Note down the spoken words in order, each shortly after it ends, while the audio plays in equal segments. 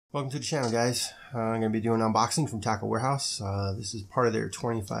Welcome to the channel, guys. I'm going to be doing an unboxing from Tackle Warehouse. This is part of their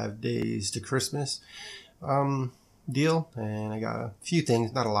 25 days to Christmas deal, and I got a few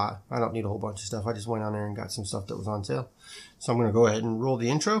things, not a lot. I don't need a whole bunch of stuff. I just went on there and got some stuff that was on sale. So I'm going to go ahead and roll the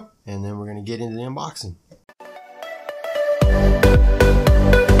intro, and then we're going to get into the unboxing.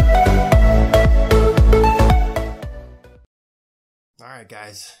 Alright,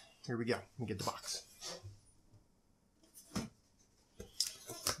 guys, here we go. Let me get the box.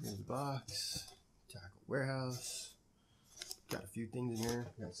 Here's the box. Tackle Warehouse. Got a few things in here.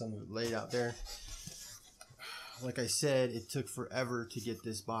 Got some of it laid out there. Like I said, it took forever to get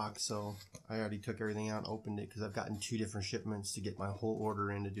this box, so I already took everything out and opened it because I've gotten 2 different shipments to get my whole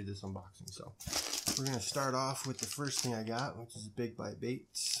order in to do this unboxing. So we're going to start off with the first thing I got, which is Big Bite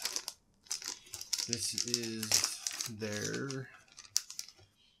Baits. This is their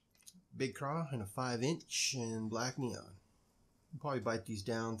Big Craw in a 5-inch and black neon. I'll probably bite these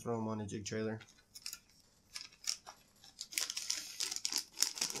down, throw them on a jig trailer.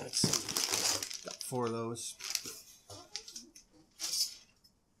 Let's see. Got 4 of those.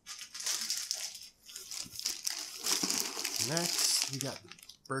 Next, we got the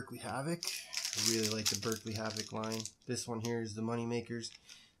Berkley Havoc. I really like the Berkley Havoc line. This one here is the Money Makers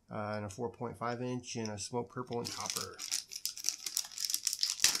in a 4.5-inch and a smoke purple and copper.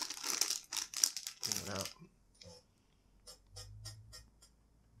 Pull it out.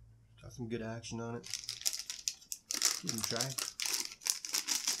 Got some good action on it. Give it a try.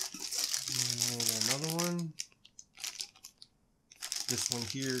 And another one. This one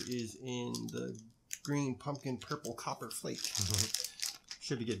here is in the green pumpkin purple copper flake.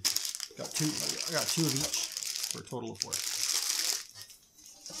 Should be good. Got 2. I got 2 of each for a total of 4.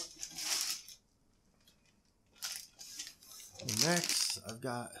 And next, I've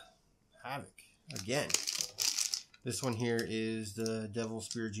got Havoc again. This one here is the Devil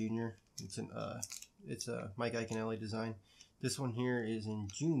Spear Jr. It's a Mike Iaconelli design. This one here is in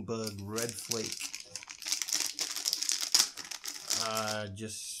Junebug Red Flake.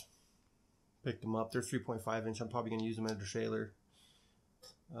 Just picked them up. They're 3.5-inch. I'm probably going to use them as a trailer.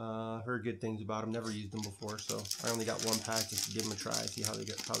 Heard good things about them. Never used them before, so I only got 1 pack just to give them a try, see how they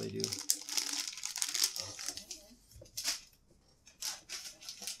do.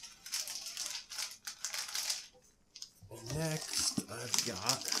 And next, I've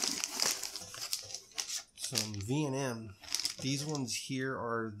got some V&M. These ones here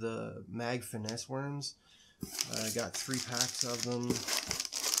are the Mag Finesse worms. I got 3 packs of them.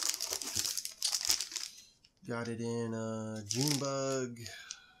 Got it in Junebug,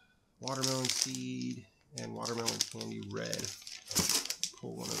 Watermelon Seed, and Watermelon Candy Red.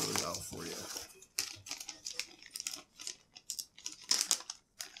 Pull one of those out for you.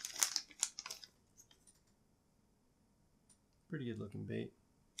 Pretty good looking bait.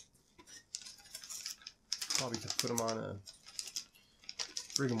 Probably could put them on a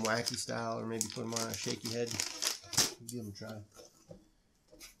Brig 'em Wacky style, or maybe put them on a shaky head. Give them a try.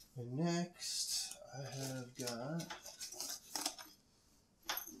 And next, I have got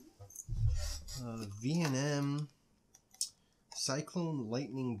V&M Cyclone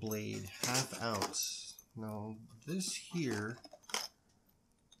Lightning Blade, 1/2 ounce. Now, this here,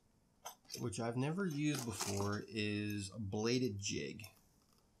 which I've never used before, is a bladed jig.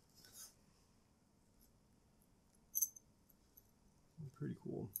 Pretty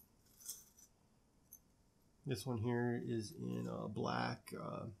cool. This one here is in black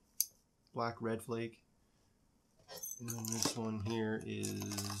red flake, and then this one here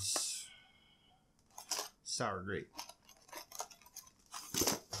is sour grape.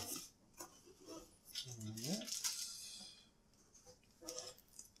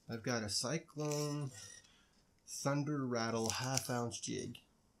 I've got a Cyclone Thunder Rattle 1/2 ounce jig.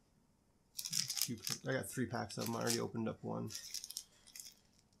 I got 3 packs of them. I already opened up 1.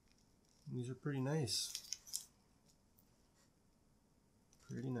 These are pretty nice.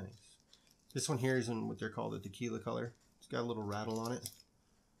 Pretty nice. This one here is in what they're called the tequila color. It's got a little rattle on it.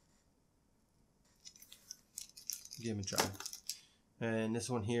 Give them a try. And this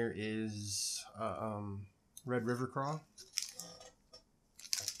one here is Red River Craw.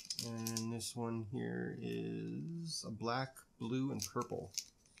 And this one here is a black, blue, and purple.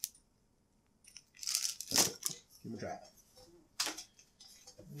 Give them a try.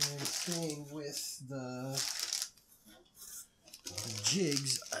 And staying with the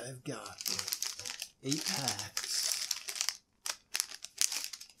jigs, I've got 8 packs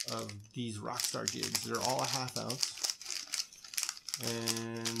of these Rockstar jigs. They're all a 1/2 ounce.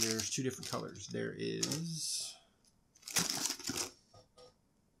 And there's 2 different colors. There is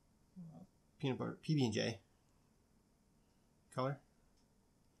peanut butter, PB&J color.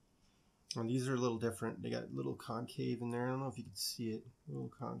 And these are a little different. They got a little concave in there. I don't know if you can see it. A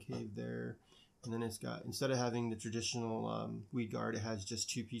little concave there. And then it's got, instead of having the traditional weed guard, it has just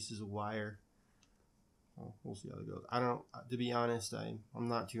 2 pieces of wire. Oh, we'll see how it goes. I don't, to be honest, I'm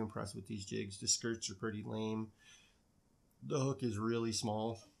not too impressed with these jigs. The skirts are pretty lame. The hook is really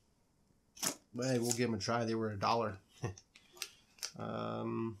small. But hey, we'll give them a try. They were $1.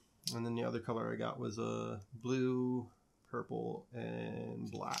 And then the other color I got was blue, purple, and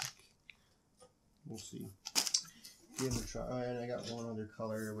black. We'll see. Give them a try. Oh, and I got one other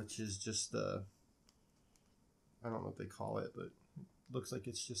color, which is just the, I don't know what they call it, but it looks like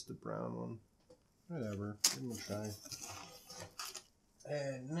it's just the brown one. Whatever. Give them a try.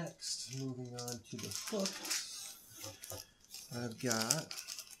 And next, moving on to the hooks, I've got,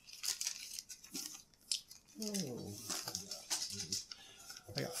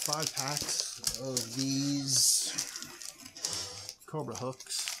 I got 5 packs of these Cobra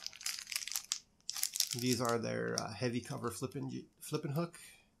hooks. These are their heavy cover flipping hook,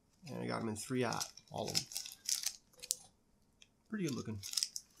 and I got them in 3/0, all of them. Pretty good looking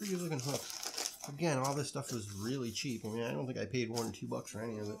hook. Again, all this stuff was really cheap. I mean, I don't think I paid more than $2 for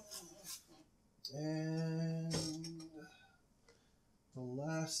any of it. And the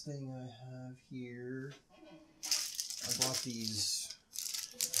last thing I have here, I bought these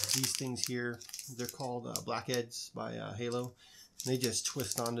things here. They're called Blackheads by Halo. They just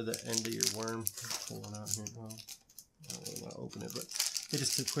twist onto the end of your worm. Pull one out here. Well, I don't really want to open it, but they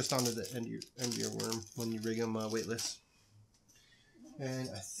just twist onto the end of your worm when you rig them weightless. And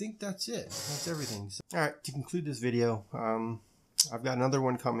I think that's it. That's everything. So, all right, to conclude this video, I've got another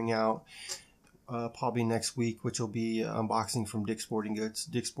one coming out probably next week, which will be unboxing from Dick's Sporting Goods.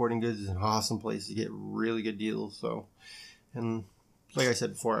 Dick's Sporting Goods is an awesome place to get really good deals. So, and like I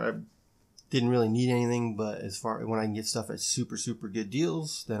said before, I didn't really need anything, but as far when I can get stuff at super good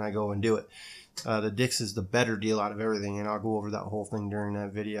deals, then I go and do it. The Dick's is the better deal out of everything, and I'll go over that whole thing during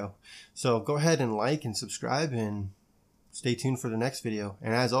that video. So go ahead and like and subscribe, and stay tuned for the next video.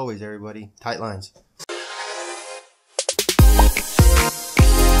 And as always, everybody, tight lines.